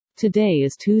Today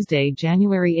is Tuesday,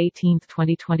 January 18,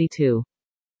 2022.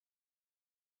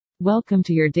 Welcome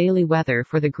to your daily weather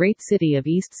for the great city of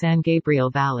East San Gabriel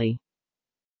Valley.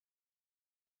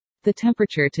 The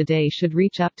temperature today should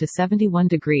reach up to 71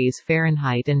 degrees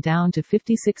Fahrenheit and down to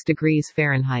 56 degrees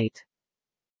Fahrenheit.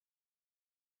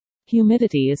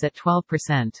 Humidity is at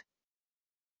 12%.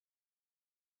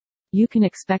 You can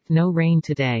expect no rain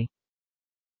today.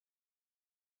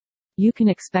 You can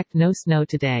expect no snow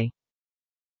today.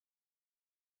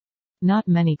 Not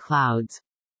many clouds.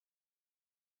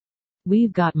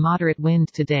 We've got moderate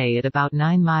wind today at about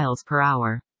 9 miles per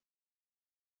hour.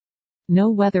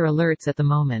 No weather alerts at the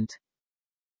moment.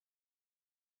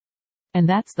 And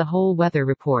that's the whole weather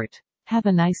report. Have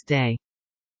a nice day.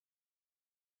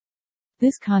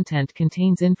 This content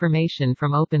contains information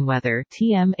from OpenWeather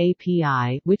 (TM)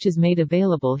 API, which is made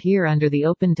available here under the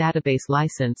Open Database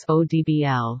License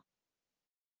 (ODBL).